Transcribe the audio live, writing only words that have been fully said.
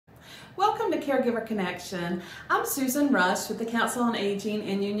Welcome to Caregiver Connection. I'm Susan Rush with the Council on Aging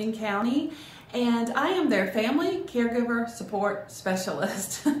in Union County, and I am their Family Caregiver Support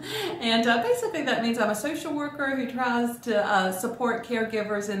Specialist. And basically that means I'm a social worker who tries to support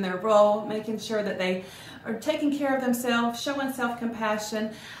caregivers in their role, making sure that they are taking care of themselves, showing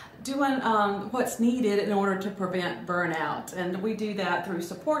self-compassion, doing what's needed in order to prevent burnout. And we do that through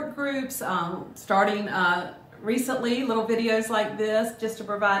support groups, starting recently little videos like this just to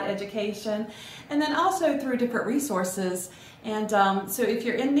provide education, and then also through different resources. And so if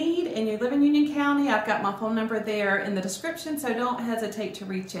you're in need and you live in Union County, I've got my phone number there in the description, so don't hesitate to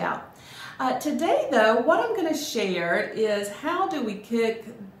reach out. Today though, what I'm going to share is how do we kick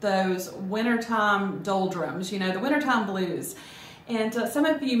those wintertime doldrums, you know, the wintertime blues. And some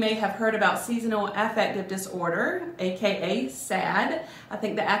of you may have heard about seasonal affective disorder, aka SAD. I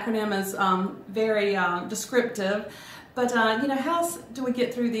think the acronym is very descriptive. But you know, how do we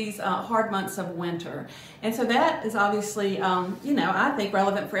get through these hard months of winter? And so that is obviously, you know, I think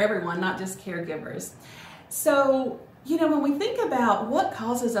relevant for everyone, not just caregivers. So, you know, when we think about what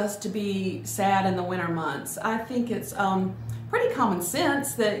causes us to be sad in the winter months, I think it's pretty common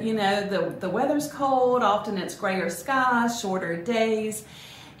sense that, you know, the weather's cold, often it's grayer skies, shorter days.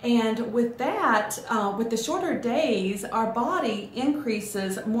 And with that, with the shorter days, our body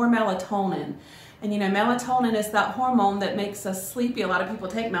increases more melatonin. And you know, melatonin is that hormone that makes us sleepy. A lot of people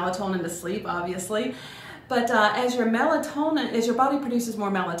take melatonin to sleep, obviously. But as your body produces more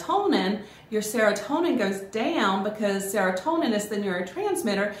melatonin, your serotonin goes down because serotonin is the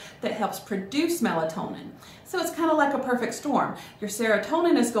neurotransmitter that helps produce melatonin. So it's kind of like a perfect storm. Your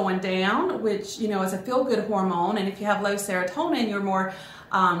serotonin is going down, which, you know, is a feel-good hormone. And if you have low serotonin, you're more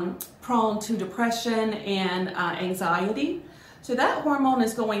prone to depression and anxiety. So that hormone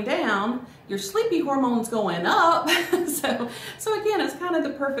is going down, your sleepy hormone's going up. so again, it's kind of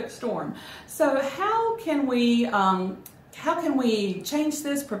the perfect storm. So how can we change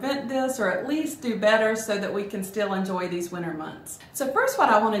this, prevent this, or at least do better so that we can still enjoy these winter months? So first, what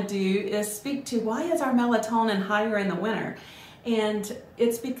I want to do is speak to why is our melatonin higher in the winter? And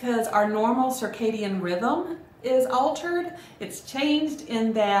it's because our normal circadian rhythm is altered. It's changed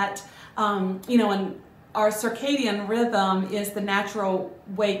in that, you know, our circadian rhythm is the natural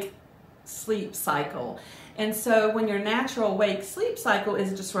wake-sleep cycle. And so when your natural wake-sleep cycle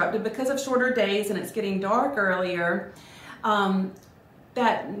is disrupted because of shorter days and it's getting dark earlier,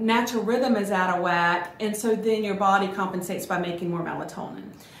 that natural rhythm is out of whack, and so then your body compensates by making more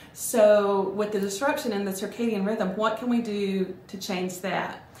melatonin. So with the disruption in the circadian rhythm, what can we do to change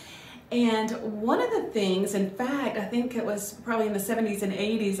that? And one of the things, in fact, I think it was probably in the 70s and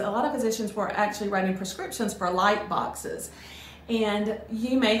 80s, a lot of physicians were actually writing prescriptions for light boxes. And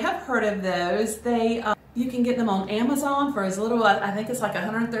you may have heard of those. You can get them on Amazon for as little, I think it's like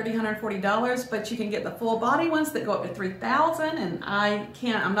 $130, $140, but you can get the full body ones that go up to $3,000. And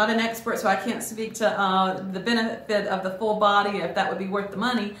I'm not an expert, so I can't speak to the benefit of the full body, if that would be worth the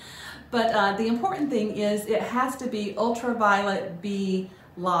money. But the important thing is it has to be ultraviolet B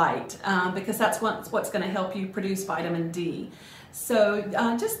light, because that's what's going to help you produce vitamin D. So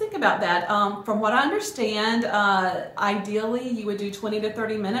just think about that. From what I understand, ideally you would do 20 to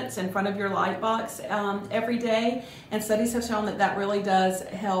 30 minutes in front of your light box every day, and studies have shown that that really does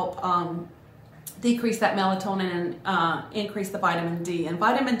help decrease that melatonin and increase the vitamin D. And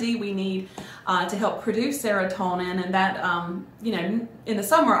vitamin D we need to help produce serotonin, and that, you know, in the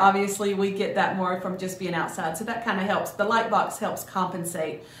summer obviously we get that more from just being outside, so that kind of helps. The light box helps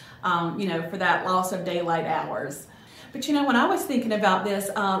compensate, you know, for that loss of daylight hours. But you know, when I was thinking about this,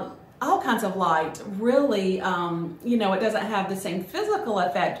 all kinds of light really, you know, it doesn't have the same physical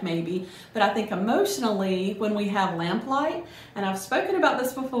effect maybe, but I think emotionally when we have lamplight, and I've spoken about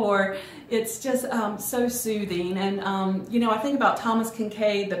this before, it's just so soothing. And you know, I think about Thomas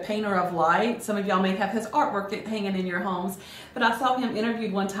Kincaid, the painter of light. Some of y'all may have his artwork hanging in your homes, but I saw him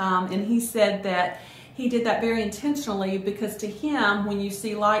interviewed one time, and he said that he did that very intentionally because to him, when you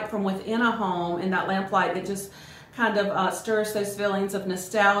see light from within a home and that lamplight, it just kind of stirs those feelings of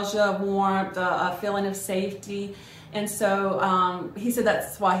nostalgia, warmth, a feeling of safety. And so he said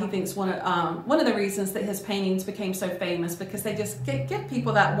that's why he thinks one of the reasons that his paintings became so famous, because they just give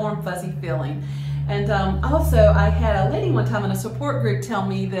people that warm, fuzzy feeling. And also, I had a lady one time in a support group tell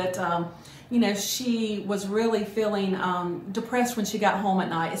me that you know, she was really feeling depressed when she got home at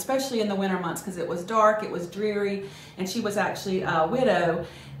night, especially in the winter months, because it was dark, it was dreary, and she was actually a widow.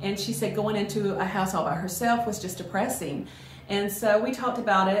 And she said going into a house all by herself was just depressing. And so we talked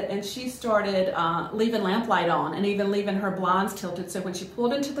about it, and she started leaving lamplight on and even leaving her blinds tilted. So when she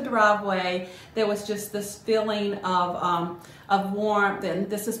pulled into the driveway, there was just this feeling of warmth and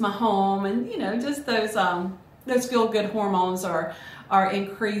this is my home, and you know, just those feel-good hormones are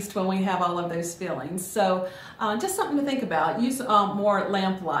increased when we have all of those feelings. So just something to think about. Use more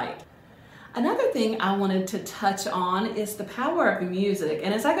lamplight. Another thing I wanted to touch on is the power of the music.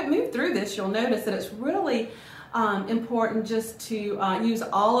 And as I move through this, you'll notice that it's really important just to use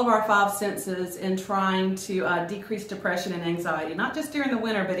all of our 5 senses in trying to decrease depression and anxiety, not just during the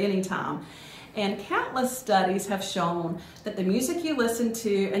winter, but anytime. And countless studies have shown that the music you listen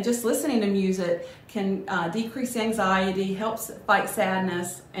to and just listening to music can decrease anxiety, helps fight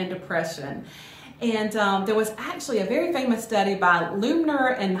sadness and depression. And there was actually a very famous study by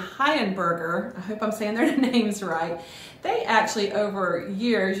Lumner and Heienberger. I hope I'm saying their names right. They actually, over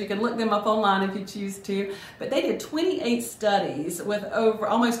years, you can look them up online if you choose to, but they did 28 studies with over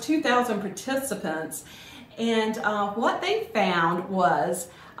almost 2,000 participants. And what they found was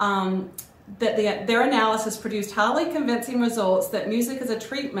that their analysis produced highly convincing results that music is a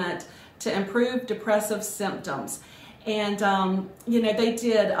treatment to improve depressive symptoms. And, you know, they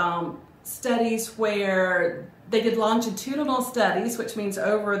did studies where they did longitudinal studies, which means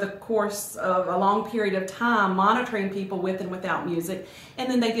over the course of a long period of time, monitoring people with and without music.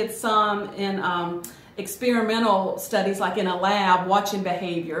 And then they did some in experimental studies, like in a lab, watching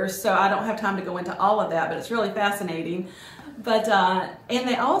behavior. So I don't have time to go into all of that, but it's really fascinating. But and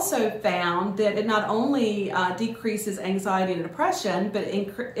they also found that it not only decreases anxiety and depression, but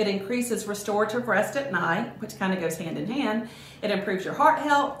it increases restorative rest at night, which kind of goes hand in hand. It improves your heart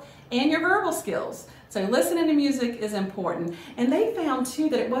health and your verbal skills. So listening to music is important. And they found too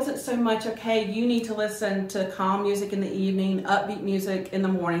that it wasn't so much, okay, you need to listen to calm music in the evening, upbeat music in the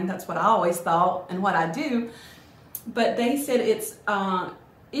morning. That's what I always thought and what I do. But they said it's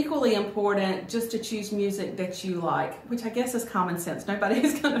equally important just to choose music that you like, which I guess is common sense.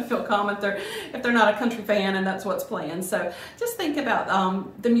 Nobody's going to feel calm if they're not a country fan and that's what's playing. So just think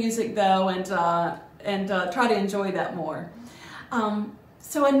about the music though, and try to enjoy that more.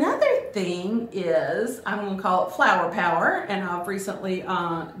 So another thing is, I'm going to call it flower power, and I've recently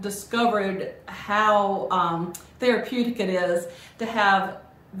discovered how therapeutic it is to have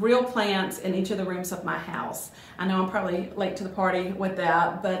real plants in each of the rooms of my house. I know I'm probably late to the party with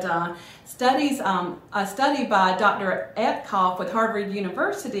that, but a study by Dr. Etkoff with Harvard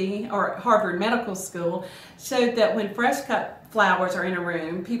University, or Harvard Medical School, showed that when fresh cut flowers are in a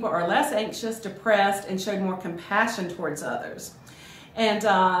room, people are less anxious, depressed, and showed more compassion towards others. And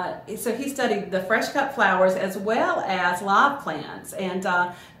so he studied the fresh cut flowers as well as live plants. And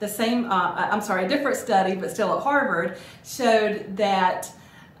a different study, but still at Harvard, showed that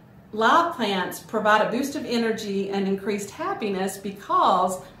live plants provide a boost of energy and increased happiness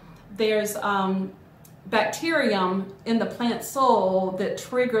because there's bacterium in the plant soil that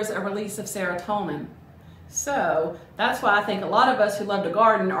triggers a release of serotonin. So that's why I think a lot of us who love to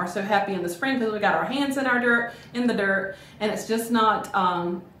garden are so happy in the spring, because we got our hands in the dirt, and it's just not,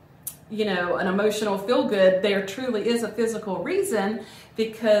 you know, an emotional feel-good. There truly is a physical reason,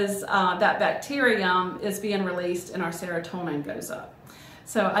 because that bacterium is being released and our serotonin goes up.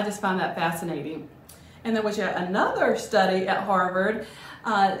 So I just find that fascinating. And there was yet another study at Harvard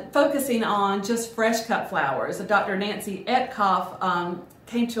focusing on just fresh cut flowers. Dr. Nancy Etkoff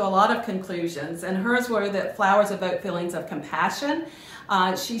came to a lot of conclusions, and hers were that flowers evoke feelings of compassion.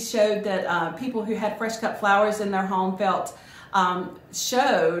 She showed that people who had fresh cut flowers in their home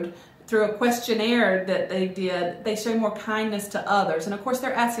showed through a questionnaire that they did, they show more kindness to others. And of course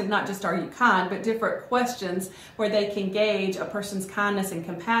they're asking not just are you kind, but different questions where they can gauge a person's kindness and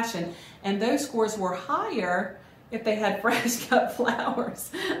compassion. And those scores were higher if they had fresh cut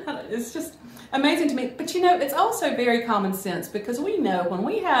flowers. It's just amazing to me. But you know, it's also very common sense, because we know when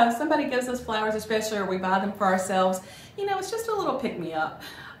we have somebody gives us flowers, especially, or we buy them for ourselves, you know, it's just a little pick-me-up.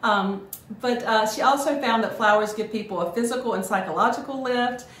 But she also found that flowers give people a physical and psychological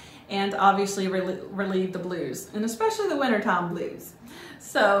lift, and obviously relieve the blues, and especially the wintertime blues.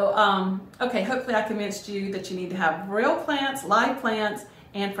 So, okay, hopefully I convinced you that you need to have real plants, live plants,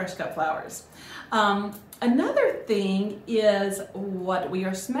 and fresh cut flowers. Another thing is what we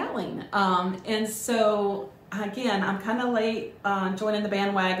are smelling. And so, again, I'm kind of late joining the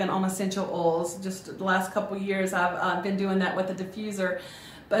bandwagon on essential oils. Just the last couple years I've been doing that with the diffuser.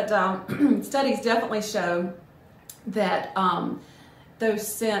 But studies definitely show that those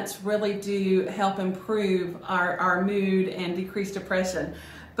scents really do help improve our mood and decrease depression.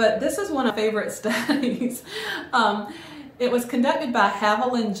 But this is one of my favorite studies. It was conducted by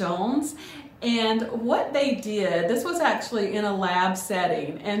Haviland Jones, And what they did, this was actually in a lab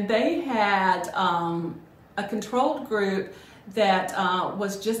setting, and they had a controlled group that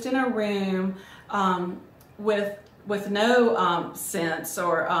was just in a room with no scents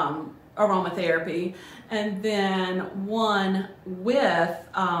or aromatherapy, and then one with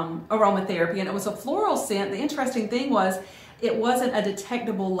aromatherapy, and it was a floral scent. The interesting thing was it wasn't a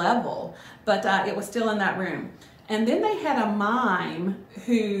detectable level, but it was still in that room. And then they had a mime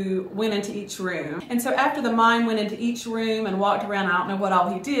who went into each room. And so after the mime went into each room and walked around, I don't know what all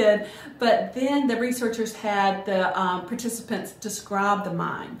he did, but then the researchers had the participants describe the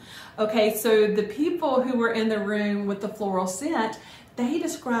mime. Okay, so the people who were in the room with the floral scent, they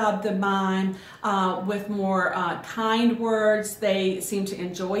described the mime with more kind words. They seemed to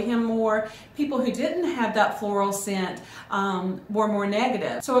enjoy him more. People who didn't have that floral scent were more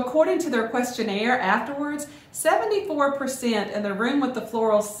negative. So according to their questionnaire afterwards, 74% in the room with the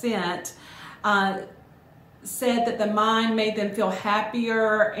floral scent said that the mime made them feel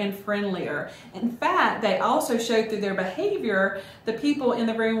happier and friendlier. In fact, they also showed through their behavior, the people in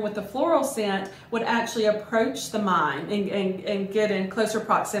the room with the floral scent would actually approach the mime and get in closer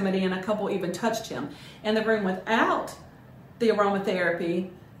proximity, and a couple even touched him. In the room without the aromatherapy,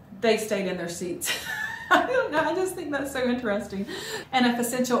 they stayed in their seats. I don't know, I just think that's so interesting. And if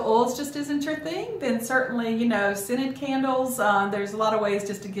essential oils just isn't your thing, then certainly, you know, scented candles, there's a lot of ways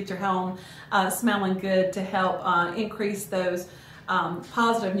just to get your home smelling good to help increase those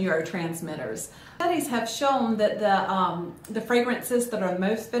positive neurotransmitters. Studies have shown that the fragrances that are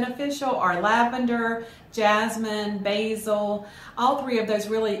most beneficial are lavender, jasmine, basil. All three of those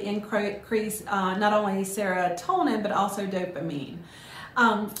really increase not only serotonin, but also dopamine.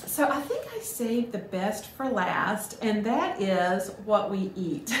 So I think I saved the best for last, and that is what we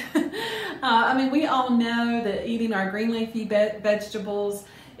eat. I mean, we all know that eating our green leafy vegetables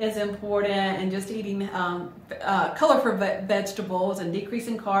is important, and just eating colorful vegetables and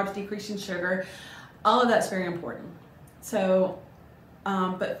decreasing carbs, decreasing sugar, all of that's very important. So,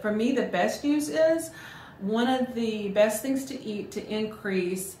 but for me, the best news is one of the best things to eat to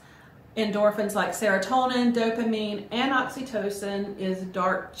increase endorphins like serotonin, dopamine, and oxytocin is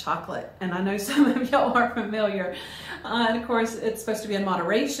dark chocolate. And I know some of y'all are familiar. And of course, it's supposed to be in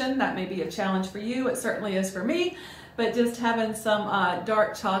moderation. That may be a challenge for you. It certainly is for me. But just having some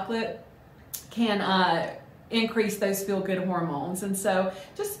dark chocolate can increase those feel-good hormones. And so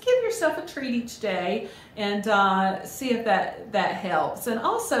just give yourself a treat each day and see if that helps. And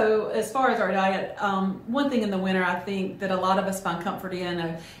also, as far as our diet, one thing in the winter I think that a lot of us find comfort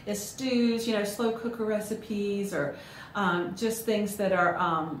in is stews, you know, slow cooker recipes, or just things that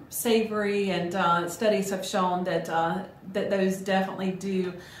are savory, and studies have shown that that those definitely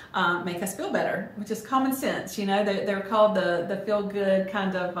do make us feel better, which is common sense. You know, they're called the feel-good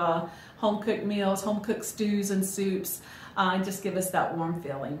kind of home-cooked meals, home-cooked stews and soups, just give us that warm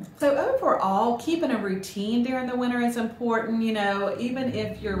feeling. So overall, keeping a routine during the winter is important. You know, even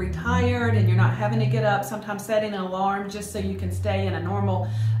if you're retired and you're not having to get up, sometimes setting an alarm just so you can stay in a normal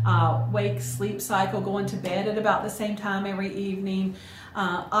wake-sleep cycle, going to bed at about the same time every evening.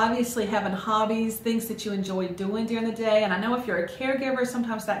 Obviously having hobbies, things that you enjoy doing during the day. And I know if you're a caregiver,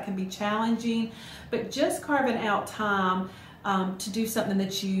 sometimes that can be challenging, but just carving out time to do something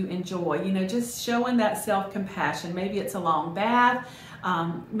that you enjoy, you know, just showing that self-compassion. Maybe it's a long bath,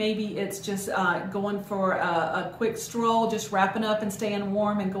 maybe it's just going for a quick stroll, just wrapping up and staying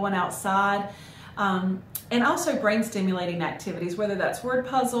warm and going outside. And also brain stimulating activities, whether that's word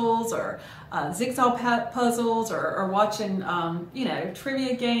puzzles or jigsaw puzzles, or watching, you know,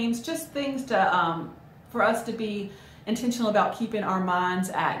 trivia games, just things to, for us to be intentional about keeping our minds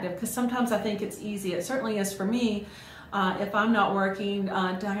active. Because sometimes I think it's easy, it certainly is for me, if I'm not working,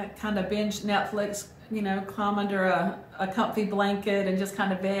 to kind of binge Netflix, you know, climb under a comfy blanket and just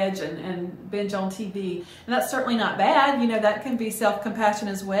kind of veg and binge on TV. And that's certainly not bad. You know, that can be self-compassion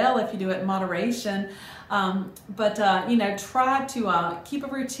as well if you do it in moderation. But you know, try to keep a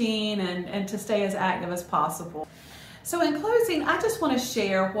routine and to stay as active as possible. So in closing, I just want to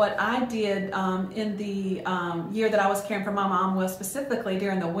share what I did in the year that I was caring for my mom, well, specifically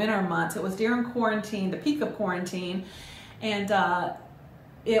during the winter months. It was during quarantine, the peak of quarantine, and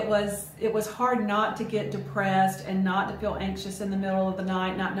it was hard not to get depressed and not to feel anxious in the middle of the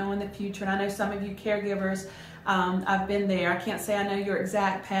night, not knowing the future. And I know some of you caregivers, I've been there. I can't say I know your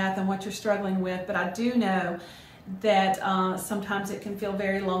exact path and what you're struggling with, but I do know that sometimes it can feel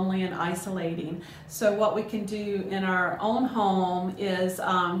very lonely and isolating. So what we can do in our own home is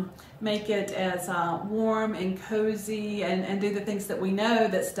make it as warm and cozy, and do the things that we know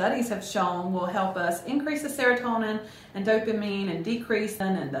that studies have shown will help us increase the serotonin and dopamine and decrease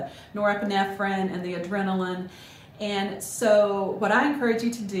and the norepinephrine and the adrenaline. And so what I encourage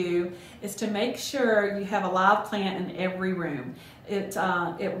you to do is to make sure you have a live plant in every room. It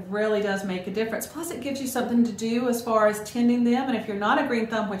really does make a difference. Plus it gives you something to do as far as tending them. And if you're not a green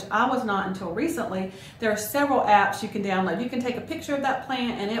thumb, which I was not until recently, there are several apps you can download. You can take a picture of that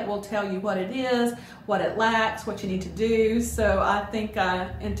plant and it will tell you what it is, what it lacks, what you need to do. So I think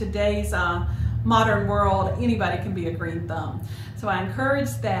in today's modern world, anybody can be a green thumb. So I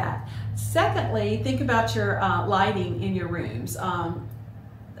encourage that. Secondly, think about your lighting in your rooms.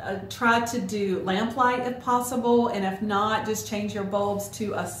 Try to do lamplight if possible, and if not, just change your bulbs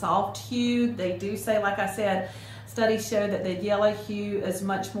to a soft hue. They do say, like I said, studies show that the yellow hue is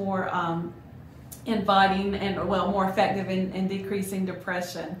much more inviting and, well, more effective in decreasing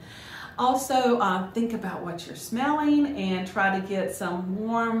depression. Also, think about what you're smelling and try to get some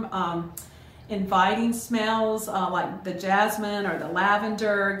warm, inviting smells like the jasmine or the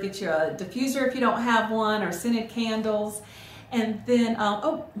lavender. Get you a diffuser if you don't have one, or scented candles. And then,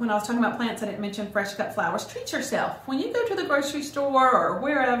 when I was talking about plants, I didn't mention fresh cut flowers. Treat yourself. When you go to the grocery store or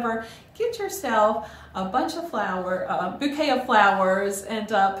wherever, get yourself a bunch of a bouquet of flowers, and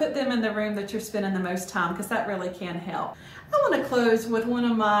put them in the room that you're spending the most time, because that really can help. I want to close with one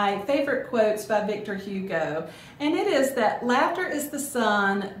of my favorite quotes by Victor Hugo, and it is that laughter is the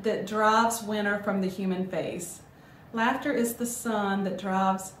sun that drives winter from the human face. Laughter is the sun that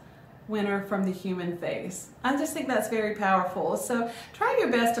drives winter from the human face. I just think that's very powerful. So try your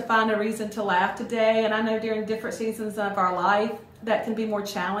best to find a reason to laugh today. And I know during different seasons of our life that can be more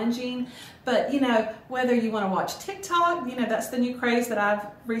challenging, but whether you want to watch TikTok, that's the new craze that I've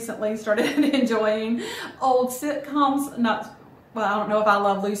recently started enjoying. Old sitcoms, well, I don't know if I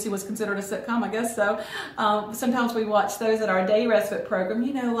Love Lucy was considered a sitcom, I guess so. Sometimes we watch those at our day respite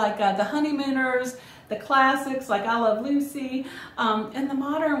program, like The Honeymooners, the classics like I Love Lucy, and the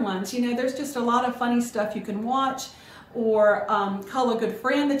modern ones. There's just a lot of funny stuff you can watch, or call a good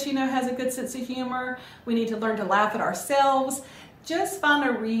friend that has a good sense of humor. We need to learn to laugh at ourselves. Just find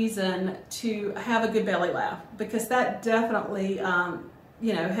a reason to have a good belly laugh, because that definitely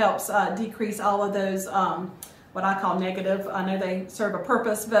helps decrease all of those what I call negative, I know they serve a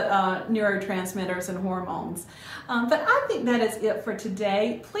purpose, but neurotransmitters and hormones. But I think that is it for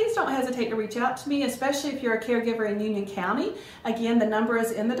today. Please don't hesitate to reach out to me, especially if you're a caregiver in Union County. Again, the number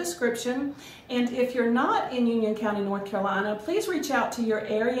is in the description. And if you're not in Union County, North Carolina, please reach out to your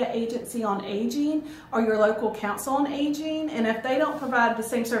area agency on aging or your local council on aging. And if they don't provide the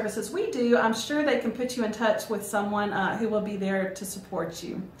same services we do, I'm sure they can put you in touch with someone who will be there to support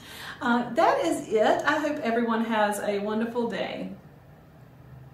you. That is it. I hope everyone has a wonderful day.